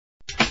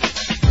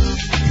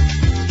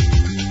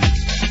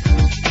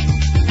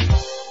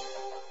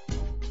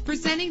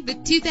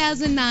Introducing the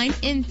 2009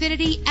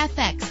 Infiniti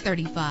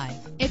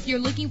FX35. If you're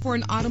looking for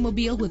an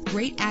automobile with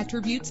great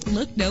attributes,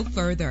 look no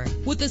further.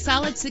 With a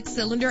solid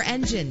 6-cylinder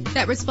engine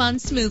that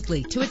responds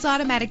smoothly to its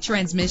automatic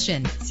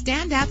transmission,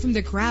 stand out from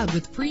the crowd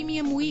with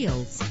premium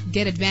wheels.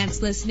 Get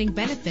advanced listening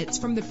benefits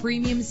from the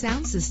premium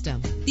sound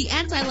system. The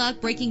anti-lock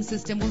braking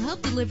system will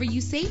help deliver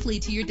you safely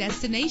to your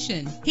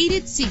destination.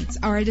 Heated seats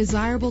are a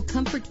desirable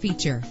comfort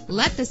feature.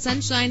 Let the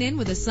sunshine in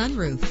with a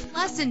sunroof.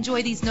 Plus,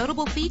 enjoy these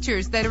notable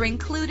features that are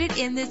included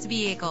in this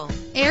vehicle: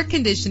 air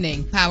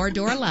conditioning, power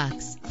door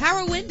locks,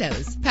 power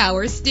windows,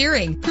 power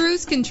steering,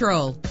 cruise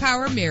control,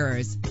 power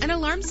mirrors, an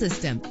alarm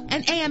system,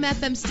 an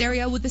AM/FM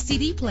stereo with a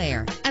CD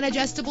player, an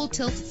adjustable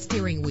tilt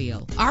steering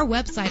wheel. Our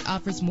website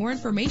offers more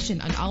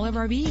information on all of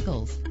our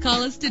vehicles.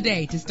 Call us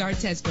today to start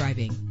test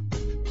driving.